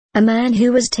A man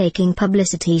who was taking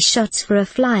publicity shots for a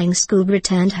flying scoop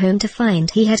returned home to find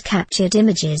he had captured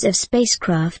images of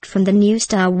spacecraft from the new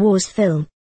Star Wars film.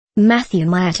 Matthew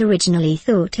Myatt originally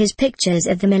thought his pictures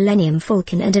of the Millennium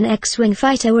Falcon and an X-Wing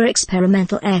fighter were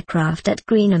experimental aircraft at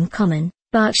Greenham Common,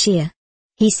 Berkshire.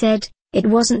 He said, "It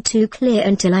wasn't too clear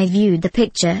until I viewed the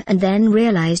picture and then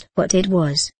realized what it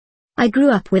was. I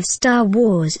grew up with Star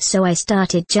Wars, so I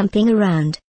started jumping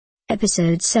around."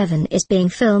 Episode 7 is being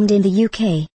filmed in the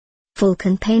UK.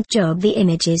 Falcon paint job. The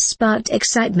images sparked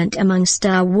excitement among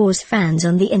Star Wars fans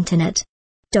on the internet.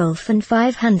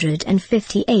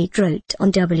 Dolphin558 wrote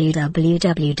on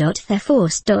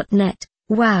www.theforce.net,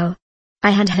 "Wow.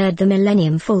 I had heard the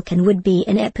Millennium Falcon would be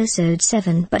in Episode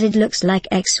 7, but it looks like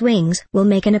X-Wings will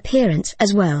make an appearance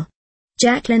as well."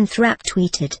 Jacqueline Thrapp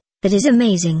tweeted, "That is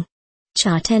amazing."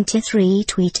 Chart23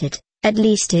 tweeted, "At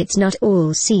least it's not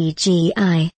all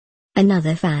CGI."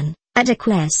 Another fan,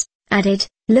 Adakles, added,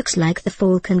 "Looks like the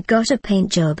Falcon got a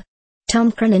paint job."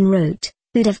 Tom Cronin wrote,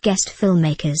 "Who'd have guessed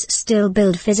filmmakers still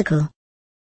build physical